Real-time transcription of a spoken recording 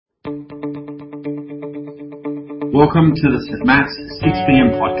Welcome to the St. Matt's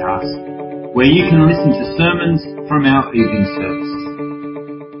 6pm podcast, where you can listen to sermons from our evening service.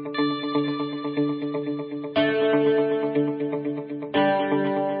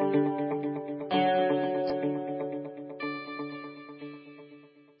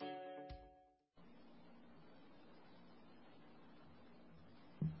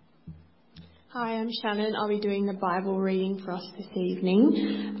 Hi, I'm Shannon. I'll be doing the Bible reading for us this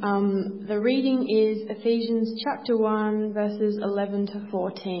evening. The reading is Ephesians chapter 1, verses 11 to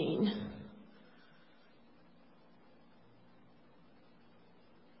 14.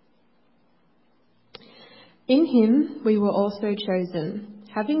 In him we were also chosen,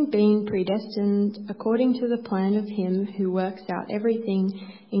 having been predestined according to the plan of him who works out everything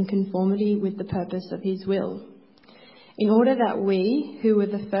in conformity with the purpose of his will, in order that we, who were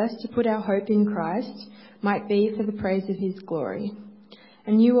the first to put our hope in Christ, might be for the praise of his glory.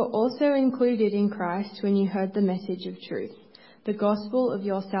 And you were also included in Christ when you heard the message of truth, the gospel of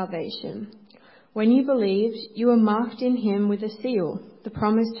your salvation. When you believed, you were marked in him with a seal, the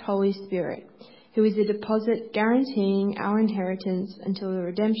promised Holy Spirit, who is a deposit guaranteeing our inheritance until the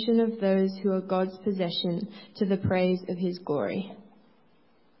redemption of those who are God's possession, to the praise of his glory.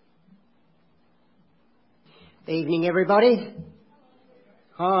 Evening, everybody.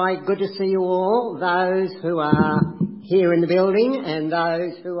 Hi, good to see you all, those who are here in the building and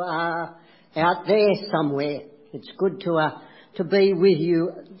those who are out there somewhere. It's good to be with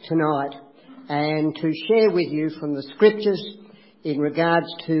you tonight and to share with you from the scriptures in regards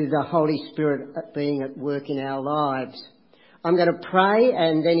to the Holy Spirit being at work in our lives. I'm going to pray,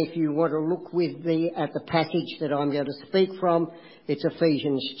 and then if you want to look with me at the passage that I'm going to speak from, it's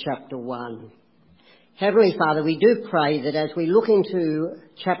Ephesians chapter 1. Heavenly Father, we do pray that as we look into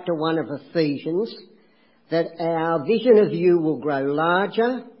chapter 1 of Ephesians, that our vision of you will grow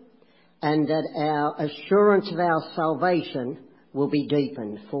larger and that our assurance of our salvation will be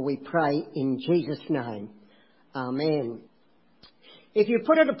deepened. For we pray in Jesus' name. Amen. If you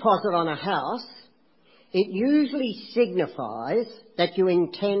put a deposit on a house, it usually signifies that you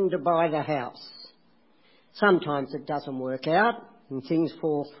intend to buy the house. Sometimes it doesn't work out and things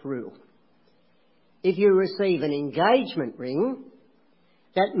fall through. If you receive an engagement ring,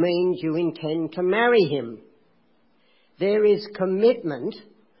 that means you intend to marry him. There is commitment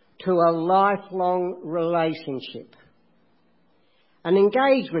to a lifelong relationship. An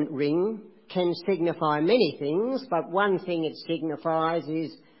engagement ring can signify many things, but one thing it signifies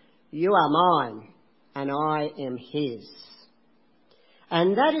is you are mine and I am his.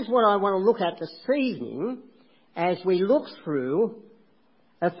 And that is what I want to look at this evening as we look through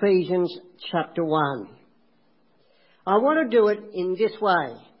Ephesians chapter 1. I want to do it in this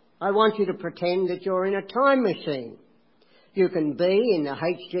way. I want you to pretend that you're in a time machine. You can be in the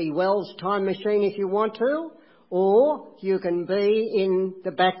H.G. Wells time machine if you want to, or you can be in the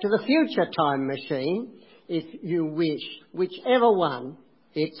Back to the Future time machine if you wish. Whichever one,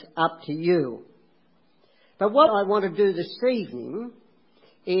 it's up to you. But what I want to do this evening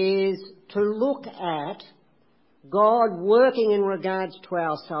is to look at God working in regards to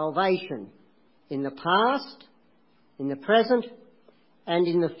our salvation in the past, in the present, and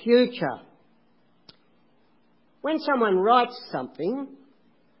in the future. When someone writes something,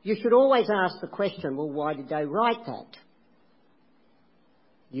 you should always ask the question, well, why did they write that?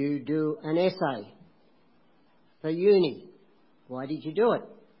 You do an essay for uni. Why did you do it?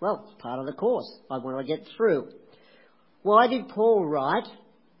 Well, it's part of the course. I want to get through. Why did Paul write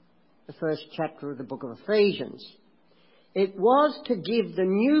the first chapter of the book of Ephesians? It was to give the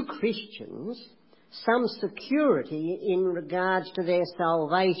new Christians some security in regards to their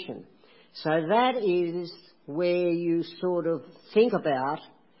salvation. So that is where you sort of think about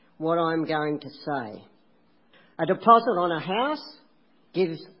what I'm going to say. A deposit on a house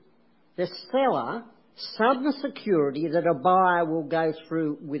gives the seller some security that a buyer will go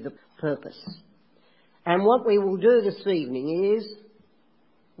through with a purpose. And what we will do this evening is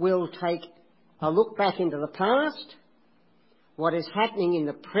we'll take a look back into the past, what is happening in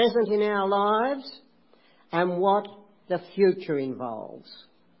the present in our lives, and what the future involves.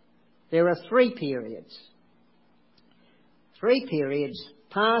 There are three periods.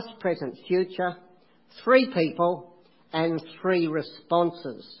 Past, present, future, three people, and three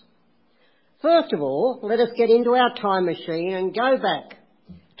responses. First of all, let us get into our time machine and go back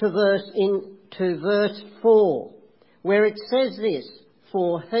to verse 4, where it says this: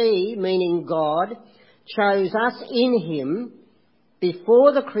 For he, meaning God, chose us in him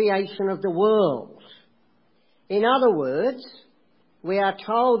before the creation of the world. In other words, we are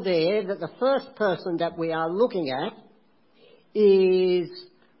told there that the first person that we are looking at is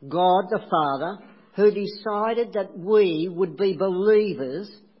God the Father, who decided that we would be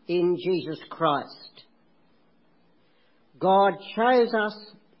believers in Jesus Christ. God chose us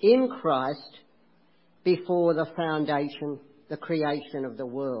in Christ before the creation of the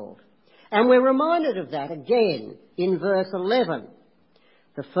world. And we're reminded of that again in verse 11,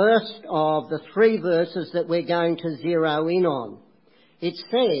 the first of the 3 verses that we're going to zero in on. It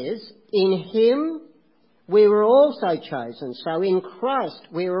says, in him we were also chosen. So in Christ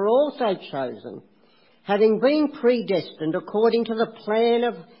we were also chosen, having been predestined according to the plan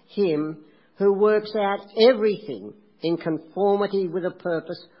of him who works out everything in conformity with the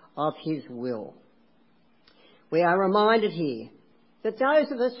purpose of his will. We are reminded here that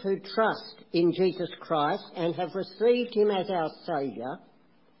those of us who trust in Jesus Christ and have received him as our Saviour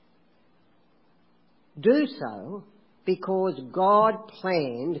do so because God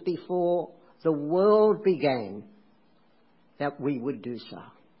planned before the world began that we would do so.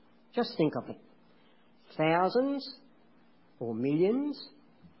 Just think of it. Thousands or millions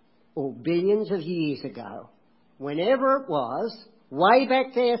or billions of years ago, whenever it was, way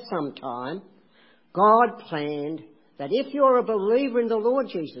back there sometime, God planned that if you're a believer in the Lord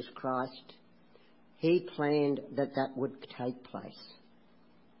Jesus Christ, he planned that that would take place.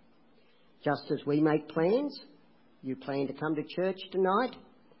 Just as we make plans, you plan to come to church tonight,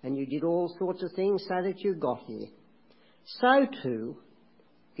 and you did all sorts of things so that you got here. So too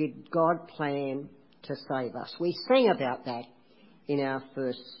did God plan to save us. We sang about that in our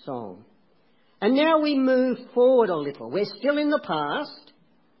first song. And now we move forward a little. We're still in the past,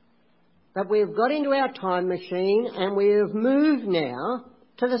 but we've got into our time machine and we've moved now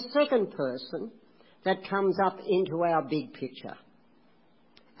to the second person that comes up into our big picture.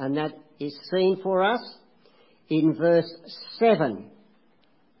 And that is seen for us in verse 7.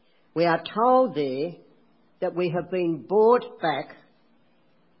 We are told there that we have been bought back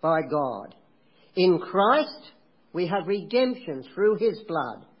by God. In Christ we have redemption through his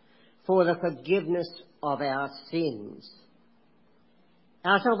blood for the forgiveness of our sins.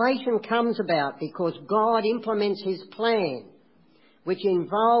 Our salvation comes about because God implements his plan, which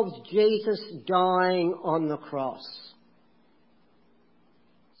involves Jesus dying on the cross.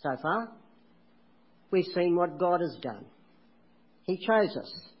 So far, we've seen what God has done. He chose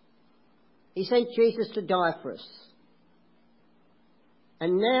us. He sent Jesus to die for us.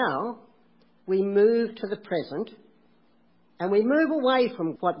 And now we move to the present and we move away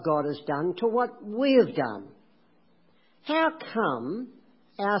from what God has done to what we have done. How come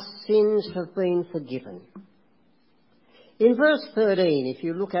our sins have been forgiven? In verse 13, if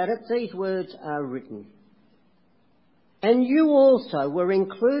you look at it, these words are written. And you also were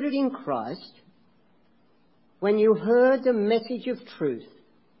included in Christ when you heard the message of truth,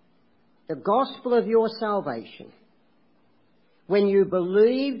 the gospel of your salvation. When you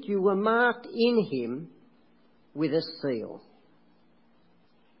believed, you were marked in him with a seal.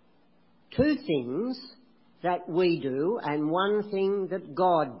 2 things that we do and one thing that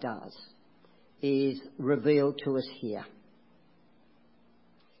God does is revealed to us here.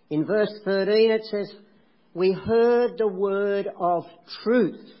 In verse 13 it says, we heard the word of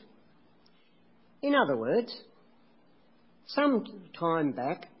truth. In other words, some time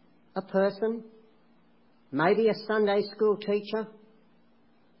back, a person, maybe a Sunday school teacher,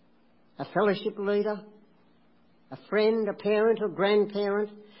 a fellowship leader, a friend, a parent or grandparent,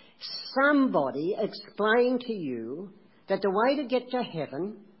 somebody explained to you that the way to get to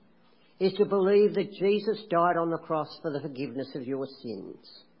heaven is to believe that Jesus died on the cross for the forgiveness of your sins.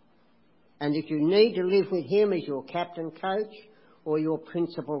 And that you need to live with him as your captain coach or your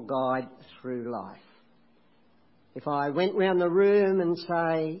principal guide through life. If I went round the room and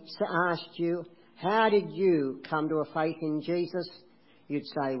asked you, how did you come to a faith in Jesus? You'd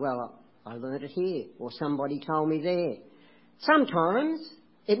say, well, I learned it here, or somebody told me there. Sometimes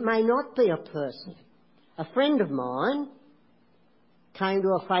it may not be a person. A friend of mine came to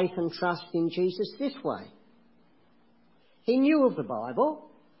a faith and trust in Jesus this way. He knew of the Bible.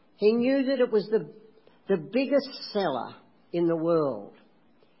 He knew that it was the biggest seller in the world.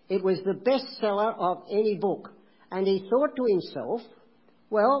 It was the best seller of any book. And he thought to himself,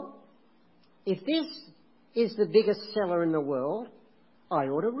 well, if this is the biggest seller in the world, I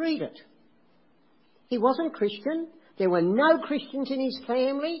ought to read it. He wasn't Christian. There were no Christians in his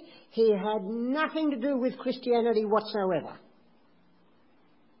family. He had nothing to do with Christianity whatsoever.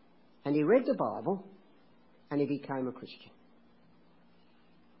 And he read the Bible and he became a Christian.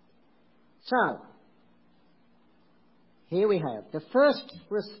 So, here we have the first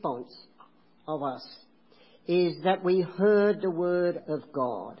response of us is that we heard the word of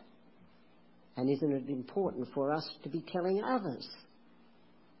God. And isn't it important for us to be telling others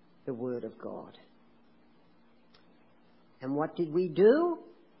the word of God? And what did we do?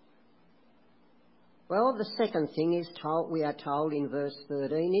 Well, the second thing we are told in verse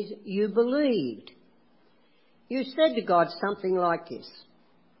 13 is you believed. You said to God something like this: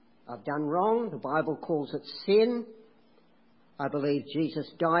 I've done wrong, the Bible calls it sin. I believe Jesus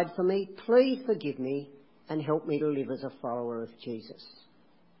died for me. Please forgive me and help me to live as a follower of Jesus.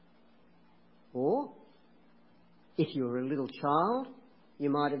 Or, if you were a little child, you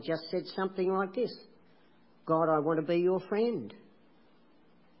might have just said something like this: God, I want to be your friend.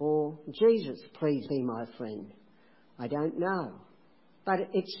 Or, Jesus, please be my friend. I don't know. But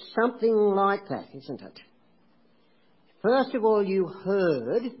it's something like that, isn't it? First of all, you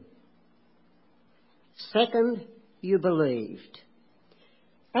heard. Second, you believed.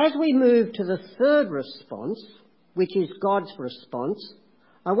 As we move to the third response, which is God's response,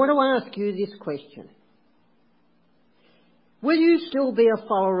 I want to ask you this question. Will you still be a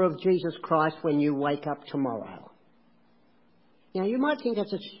follower of Jesus Christ when you wake up tomorrow? Now, you might think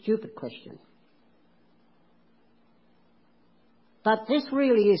that's a stupid question. But this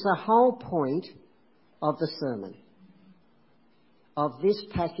really is the whole point of the sermon, of this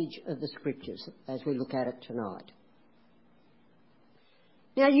passage of the Scriptures as we look at it tonight.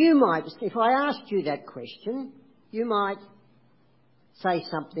 Now, you might, if I asked you that question, you might say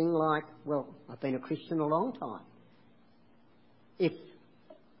something like, well, I've been a Christian a long time. If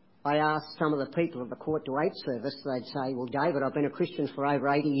I asked some of the people of the Court to 8 service, they'd say, well, David, I've been a Christian for over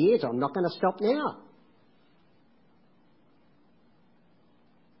 80 years. I'm not going to stop now.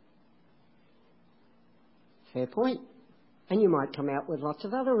 Fair point. And you might come out with lots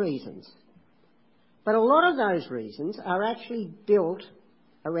of other reasons. But a lot of those reasons are actually built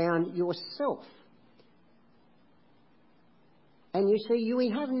around yourself. And you see, we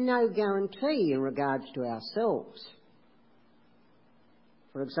have no guarantee in regards to ourselves.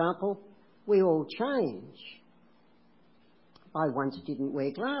 For example, we all change. I once didn't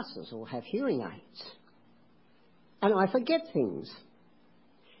wear glasses or have hearing aids. And I forget things.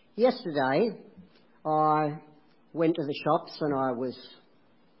 Yesterday, I went to the shops and I was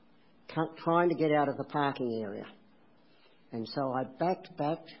trying to get out of the parking area. And so I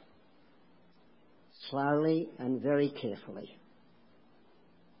backed slowly and very carefully.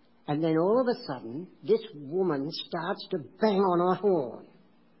 And then all of a sudden, this woman starts to bang on her horn.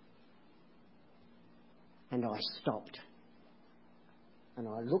 And I stopped. And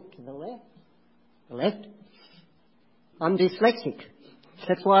I looked to the left. The left? I'm dyslexic.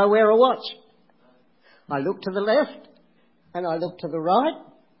 That's why I wear a watch. I looked to the left, and I looked to the right,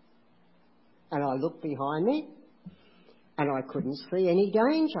 and I looked behind me, and I couldn't see any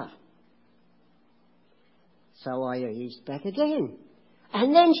danger. So I eased back again.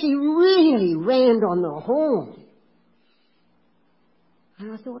 And then she really rammed on the horn.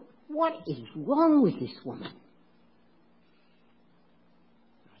 And I thought, what is wrong with this woman?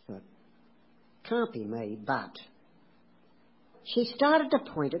 I thought, can't be me, but she started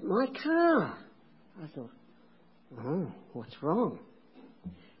to point at my car. I thought, oh, what's wrong?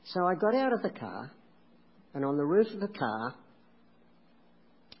 So I got out of the car, and on the roof of the car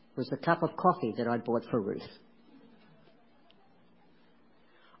was the cup of coffee that I'd bought for Ruth.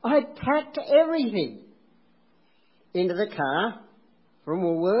 I'd packed everything into the car from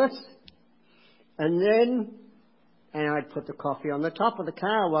Woolworths, and I'd put the coffee on the top of the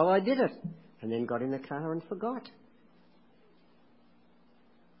car while I did it, and then got in the car and forgot.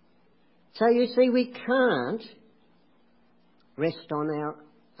 So you see, we can't rest on our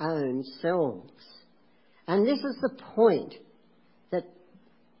own selves. And this is the point that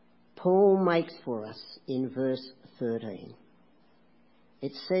Paul makes for us in verse 13.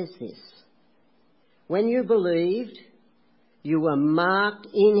 It says this: when you believed, you were marked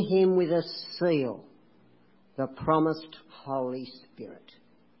in him with a seal, the promised Holy Spirit.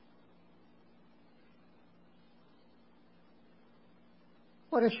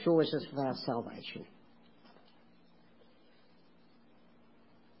 What assures us of our salvation?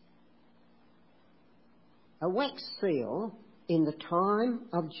 A wax seal in the time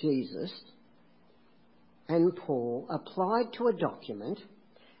of Jesus and Paul applied to a document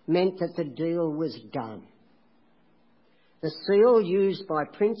meant that the deal was done. The seal used by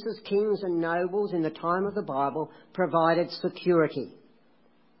princes, kings and nobles in the time of the Bible provided security.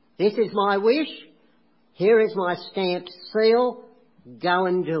 This is my wish. Here is my stamped seal. Go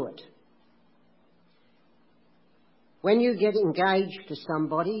and do it. When you get engaged to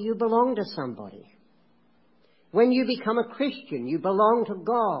somebody, you belong to somebody. When you become a Christian, you belong to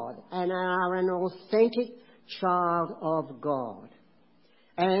God and are an authentic child of God.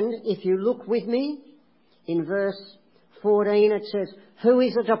 And if you look with me, in verse 14 it says, who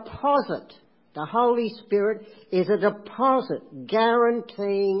is a deposit The Holy Spirit is a deposit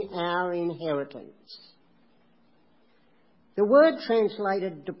guaranteeing our inheritance. The word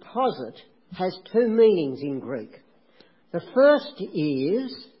translated deposit has two meanings in Greek. The first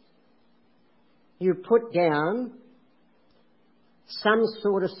is you put down some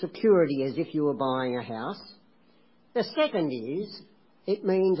sort of security as if you were buying a house. The second is it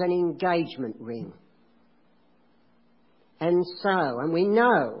means an engagement ring. And we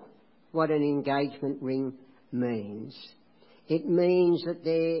know what an engagement ring means. It means that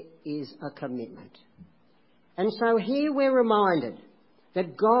there is a commitment. And so here we're reminded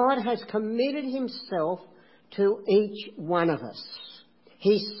that God has committed himself to each one of us.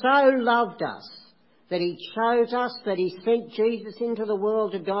 He so loved us that he chose us, that he sent Jesus into the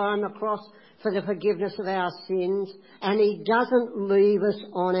world to die on the cross for the forgiveness of our sins, and he doesn't leave us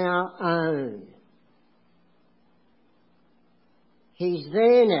on our own. He's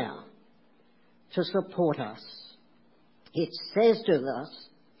there now to support us. It says to us,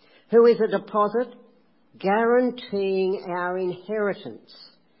 who is a deposit guaranteeing our inheritance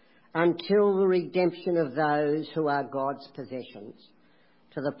until the redemption of those who are God's possessions,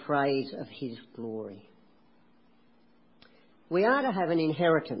 to the praise of his glory. We are to have an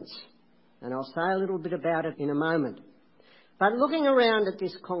inheritance, and I'll say a little bit about it in a moment. But looking around at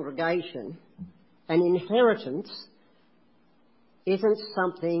this congregation, an inheritance isn't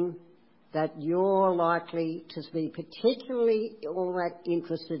something that you're likely to be particularly all that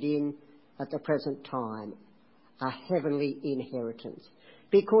interested in at the present time, a heavenly inheritance.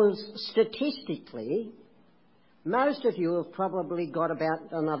 Because statistically, most of you have probably got about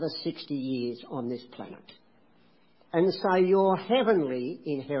another 60 years on this planet. And so your heavenly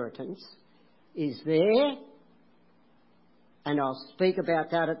inheritance is there, and I'll speak about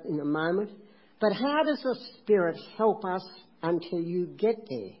that in a moment. But how does the Spirit help us until you get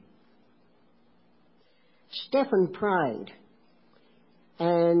there? Stephen prayed,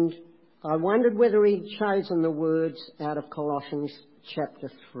 and I wondered whether he'd chosen the words out of Colossians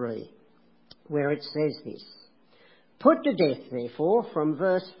chapter 3, where it says this: "Put to death, therefore," from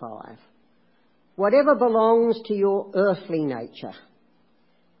verse 5, "whatever belongs to your earthly nature,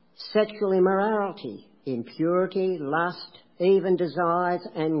 sexual immorality, impurity, lust, even desires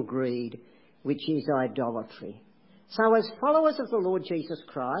and greed, which is idolatry." So as followers of the Lord Jesus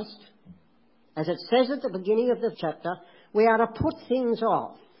Christ, as it says at the beginning of the chapter, we are to put things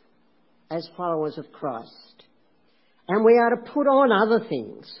off as followers of Christ. And we are to put on other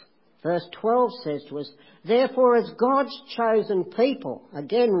things. Verse 12 says to us, "Therefore as God's chosen people,"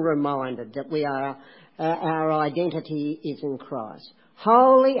 again reminded that we are, our identity is in Christ,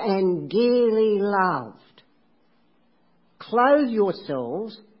 "holy and dearly loved, clothe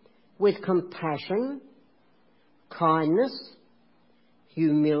yourselves with compassion, kindness,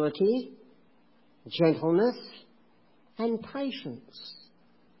 humility, gentleness, and patience."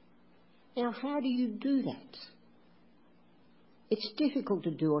 Now, how do you do that? It's difficult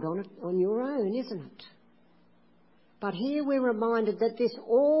to do it on your own, isn't it? But here we're reminded that this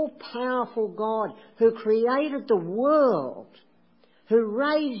all-powerful God who created the world, who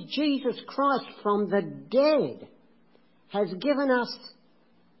raised Jesus Christ from the dead, has given us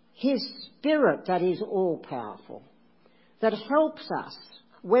his Spirit that is all-powerful, that helps us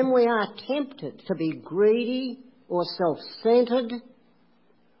when we are tempted to be greedy or self-centred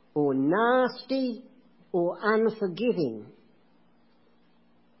or nasty or unforgiving,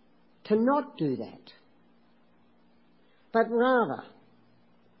 to not do that, but rather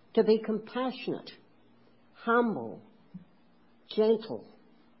to be compassionate, humble, gentle,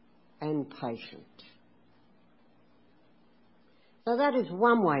 and patient. So that is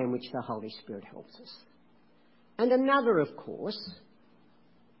one way in which the Holy Spirit helps us. And another, of course,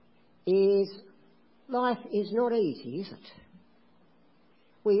 is life is not easy, is it?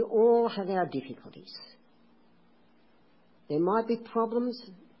 We all have our difficulties. There might be problems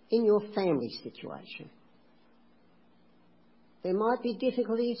in your family situation. There might be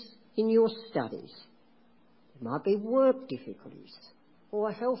difficulties in your studies. There might be work difficulties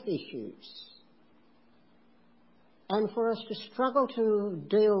or health issues. And for us to struggle to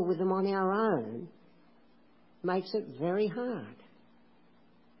deal with them on our own makes it very hard.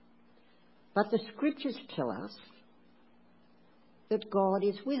 But the Scriptures tell us that God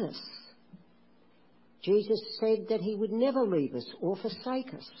is with us. Jesus said that he would never leave us or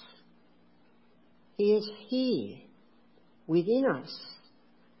forsake us. He is here within us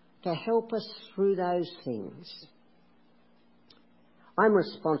to help us through those things. I'm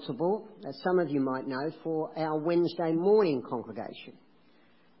responsible, as some of you might know, for our Wednesday morning congregation.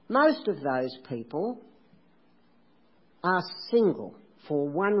 Most of those people are single for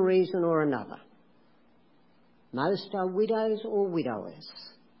one reason or another. Most are widows or widowers.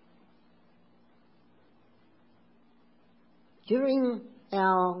 During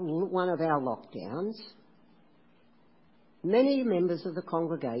one of our lockdowns, many members of the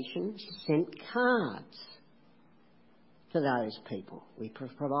congregation sent cards to those people. We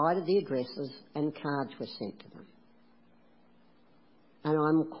provided the addresses and cards were sent to them. And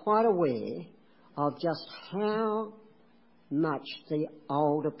I'm quite aware of just how much the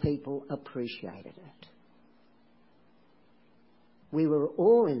older people appreciated it. We were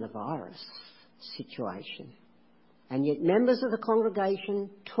all in the virus situation, and yet members of the congregation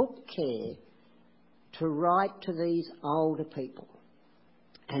took care to write to these older people,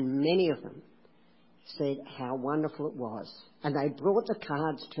 and many of them said how wonderful it was. And they brought the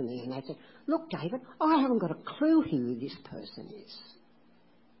cards to me and they said, "Look, David, I haven't got a clue who this person is.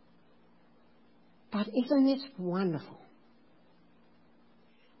 But isn't this wonderful?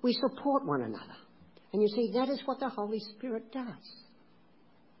 We support one another." And you see, that is what the Holy Spirit does.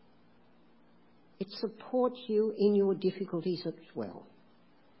 It supports you in your difficulties as well.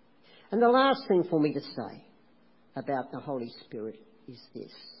 And the last thing for me to say about the Holy Spirit is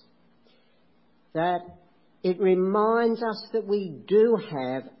this, that it reminds us that we do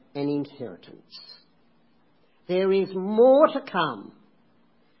have an inheritance. There is more to come.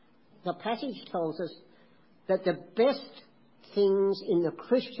 The passage tells us that the best things in the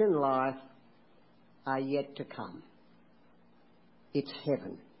Christian life are yet to come. It's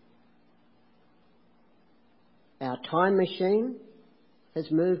heaven. Our time machine has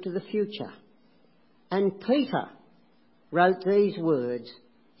moved to the future. And Peter wrote these words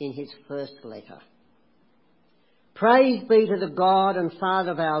in his first letter. "Praise be to the God and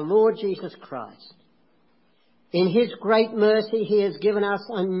Father of our Lord Jesus Christ. In his great mercy he has given us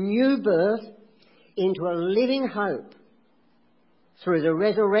a new birth into a living hope through the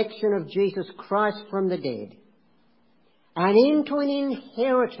resurrection of Jesus Christ from the dead, and into an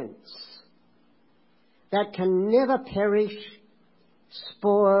inheritance that can never perish,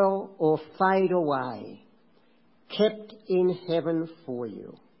 spoil or fade away, kept in heaven for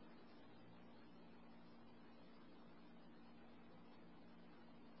you."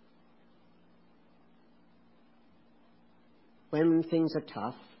 When things are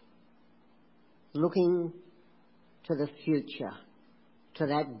tough, looking to the future, to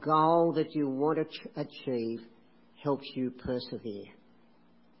that goal that you want to achieve, helps you persevere.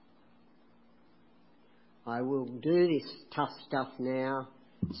 I will do this tough stuff now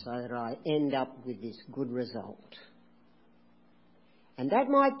so that I end up with this good result. And that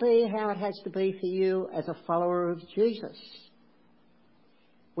might be how it has to be for you as a follower of Jesus.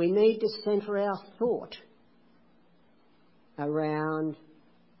 We need to centre our thought around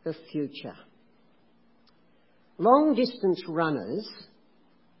the future. Long-distance runners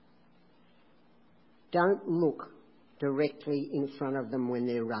don't look directly in front of them when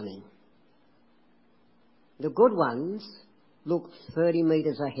they're running. The good ones look 30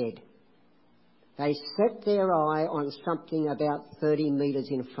 metres ahead. They set their eye on something about 30 metres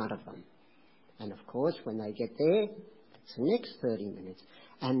in front of them. And of course, when they get there, it's the next 30 minutes.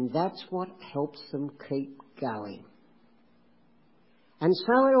 And that's what helps them keep going. And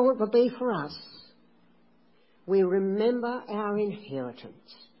so it ought to be for us. We remember our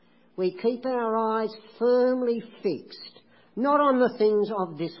inheritance. We keep our eyes firmly fixed, not on the things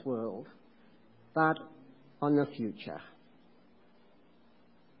of this world, but on the future.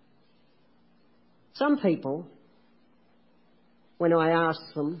 Some people, when I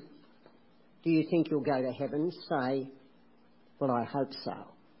ask them, "Do you think you'll go to heaven?" say, "Well, I hope so."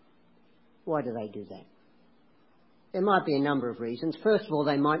 Why do they do that? There might be a number of reasons. First of all,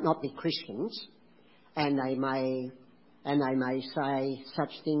 they might not be Christians, and they may say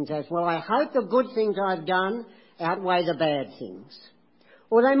such things as, "Well, I hope the good things I've done outweigh the bad things."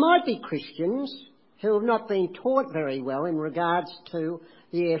 Or they might be Christians who have not been taught very well in regards to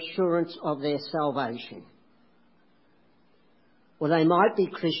the assurance of their salvation. Or they might be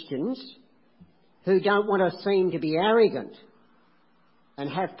Christians who don't want to seem to be arrogant and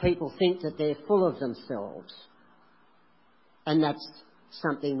have people think that they're full of themselves. And that's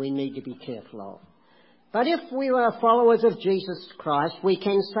something we need to be careful of. But if we are followers of Jesus Christ, we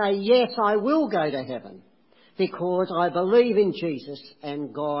can say, "Yes, I will go to heaven because I believe in Jesus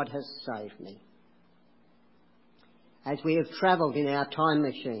and God has saved me." As we have travelled in our time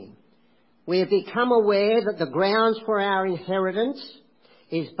machine, we have become aware that the grounds for our inheritance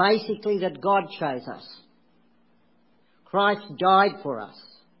is basically that God chose us. Christ died for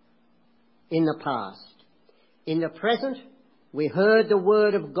us in the past. In the present, we heard the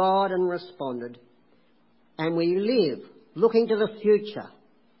word of God and responded, and we live looking to the future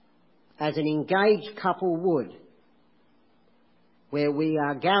as an engaged couple would, where we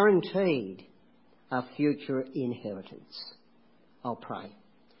are guaranteed a future inheritance. I'll pray.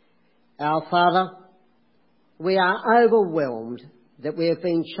 Our Father, we are overwhelmed that we have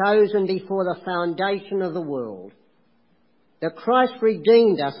been chosen before the foundation of the world, that Christ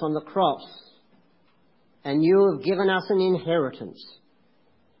redeemed us on the cross, and you have given us an inheritance,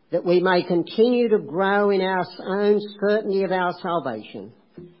 that we may continue to grow in our own certainty of our salvation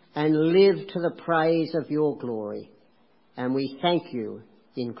and live to the praise of your glory. And we thank you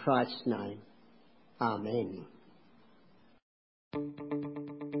in Christ's name. Amen.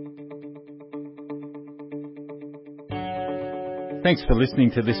 Thanks for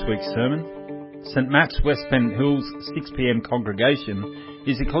listening to this week's sermon. St Matt's West Pennant Hills 6pm congregation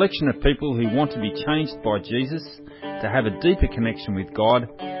is a collection of people who want to be changed by Jesus, to have a deeper connection with God,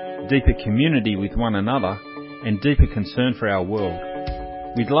 deeper community with one another, and deeper concern for our world.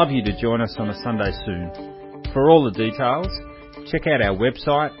 We'd love you to join us on a Sunday soon. For all the details, check out our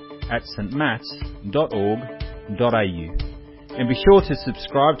website at stmats.org.au, and be sure to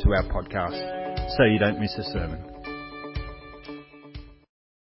subscribe to our podcast so you don't miss a sermon.